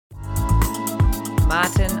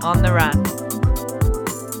Martin on the Run.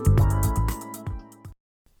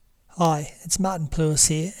 Hi, it's Martin Plewis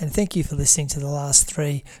here, and thank you for listening to the last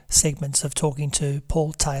 3 segments of talking to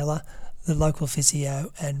Paul Taylor, the local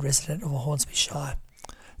physio and resident of Hornsby Shire.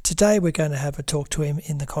 Today we're going to have a talk to him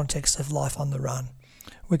in the context of life on the run.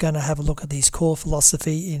 We're going to have a look at his core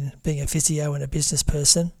philosophy in being a physio and a business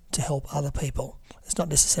person to help other people. It's not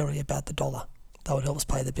necessarily about the dollar, though it helps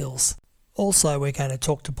pay the bills. Also, we're going to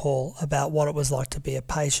talk to Paul about what it was like to be a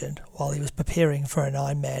patient while he was preparing for an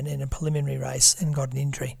Ironman in a preliminary race and got an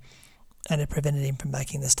injury, and it prevented him from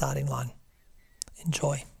making the starting line.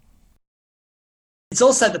 Enjoy. It's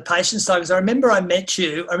also the patient side, because I remember I met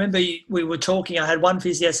you. We were talking. I had one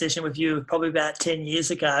physio session with you probably about 10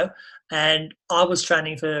 years ago, and I was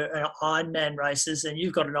training for Ironman races, and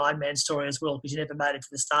you've got an Ironman story as well, because you never made it to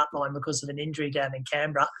the start line because of an injury down in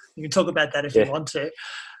Canberra. You can talk about that if you want to.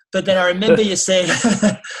 But then I remember you said,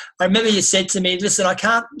 to me, listen, I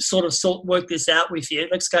can't work this out with you.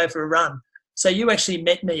 Let's go for a run. So you actually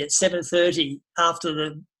met me at 7:30 after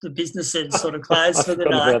the business had sort of closed for the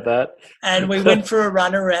night. About that. And we went for a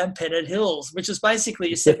run around Pennant Hills, which is basically,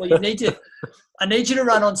 you said, well, I need you to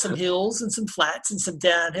run on some hills and some flats and some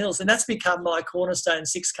downhills. And that's become my cornerstone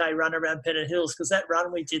 6K run around Pennant Hills, because that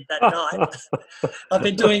run we did that night, I've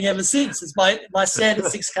been doing ever since. It's my standard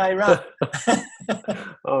 6K run.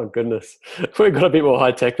 Oh, goodness. We've got a bit more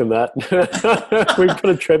high-tech than that. We've got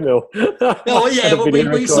a treadmill. Oh, yeah, well,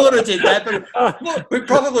 we sort of did that, but we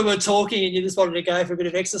probably were talking and you just wanted to go for a bit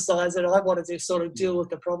of exercise, and I wanted to sort of deal with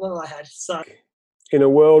the problem I had. So, in a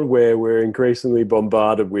world where we're increasingly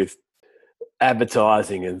bombarded with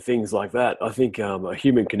advertising and things like that, I think a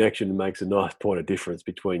human connection makes a nice point of difference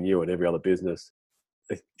between you and every other business.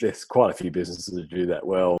 There's quite a few businesses that do that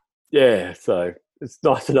well. Yeah, so it's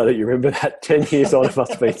nice to know that you remember that 10 years on. It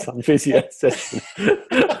must have been some physio session.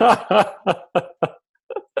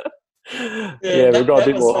 Yeah, we've got a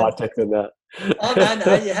bit more high-tech than that. Oh,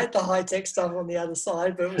 no, you had the high-tech stuff on the other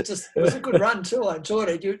side, but it was a good run too. I enjoyed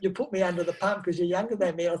it. You put me under the pump because you're younger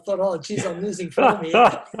than me. I thought, oh, geez, I'm losing form here.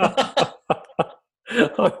 I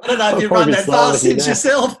don't know if you run that fast since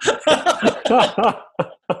yourself.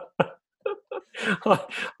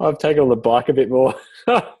 I've taken on the bike a bit more.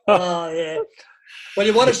 Oh, yeah. Well,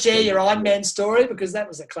 you want to share your Ironman story, because that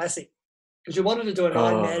was a classic. Because you wanted to do an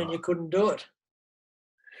Ironman and you couldn't do it.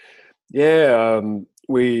 Yeah,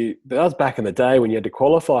 that was back in the day when you had to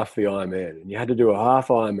qualify for the Ironman, and you had to do a half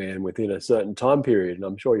Ironman within a certain time period. And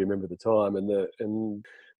I'm sure you remember the time. And the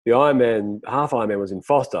Ironman, half Ironman, was in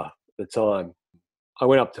Foster at the time. I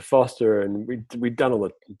went up to Foster and we'd done all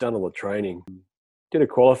the training. Did a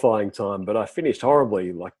qualifying time, but I finished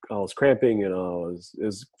horribly. Like, I was cramping, and it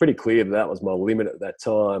was pretty clear that was my limit at that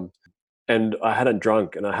time. And I hadn't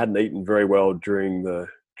drunk and I hadn't eaten very well during that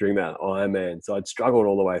Ironman, so I'd struggled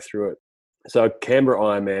all the way through it. So Canberra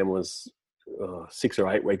Ironman was 6 or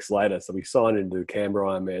 8 weeks later. So we signed into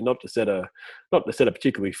Canberra Ironman, not to set a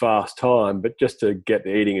particularly fast time, but just to get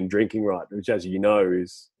the eating and drinking right, which, as you know,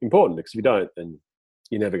 is important, because if you don't, then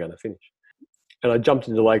you're never going to finish. And I jumped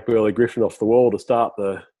into Lake Burley Griffin off the wall to start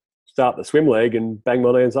the swim leg, and banged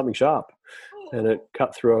my knee on something sharp, and it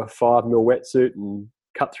cut through a 5mm wetsuit and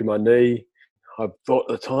cut through my knee. I thought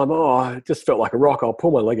at the time, it just felt like a rock. I'll pull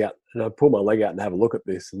my leg out. And I pulled my leg out and have a look at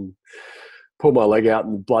this, and pulled my leg out,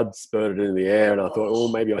 and blood spurted into the air. And I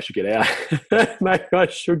thought, maybe I should get out. Maybe I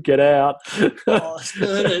should get out. Oh,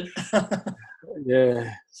 spurted.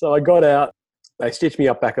 Yeah. So I got out. They stitched me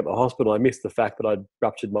up back at the hospital. I missed the fact that I'd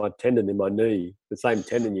ruptured my tendon in my knee, the same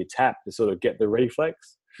tendon you tap to sort of get the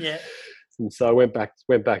reflex. Yeah. And so I went back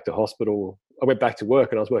to hospital. I went back to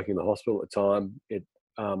work, and I was working in the hospital at the time at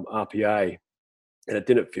RPA. And it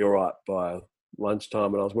didn't feel right by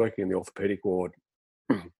lunchtime, and I was working in the orthopaedic ward.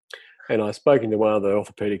 And I spoke to one of the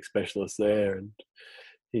orthopaedic specialists there, and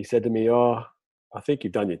he said to me, I think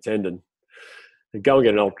you've done your tendon. And go and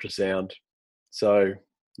get an ultrasound. So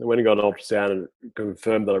I went and got an ultrasound and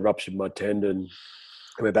confirmed that I ruptured my tendon.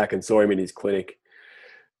 I went back and saw him in his clinic.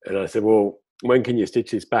 And I said, well, when can you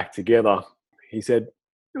stitch this back together? He said,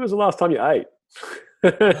 it was the last time you ate.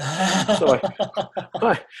 So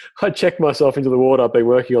I checked myself into the ward I'd been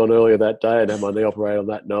working on earlier that day and had my knee operated on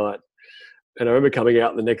that night. And I remember coming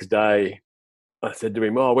out the next day. I said to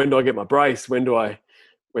him, when do I get my brace? When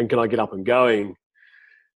can I get up and going?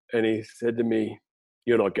 And he said to me,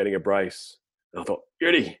 you're not getting a brace. And I thought,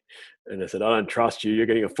 Judy. And I said, I don't trust you. You're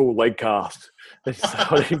getting a full leg cast. And so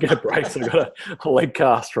I didn't get a brace. I got a leg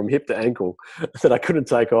cast from hip to ankle. I said I couldn't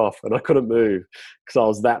take off and I couldn't move because I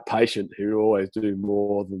was that patient who always do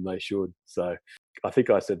more than they should. So I think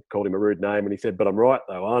I called him a rude name, and he said, but I'm right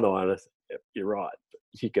though, aren't I? And I said, yep, you're right.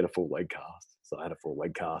 You get a full leg cast. So I had a full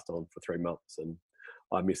leg cast on for 3 months, and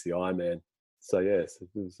I missed the Ironman. So yes, it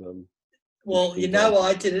was. Well,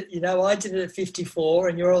 I did it. I did it at 54,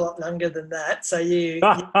 and you're a lot younger than that. So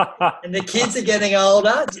and the kids are getting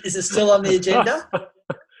older. Is it still on the agenda?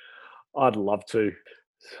 I'd love to.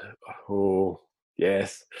 Oh,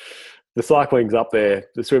 yes. The cycling's up there.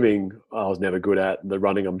 The swimming, I was never good at. The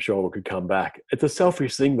running, I'm sure we could come back. It's a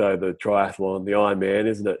selfish thing, though, the triathlon, the Ironman,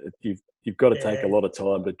 isn't it? You've got to take a lot of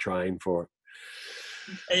time to train for it.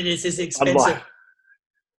 It is expensive.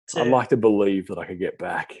 I'd like to believe that I could get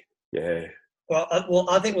back. Yeah. Well,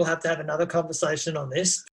 I think we'll have to have another conversation on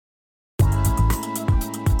this.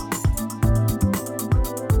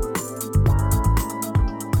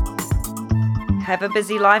 Have a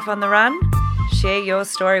busy life on the run? Share your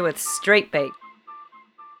story with Street Beat.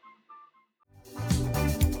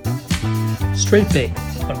 Street Beat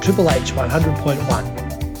on Triple H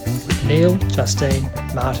 100.1 with Neil, Justine,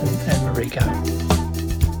 Martin and Mariko.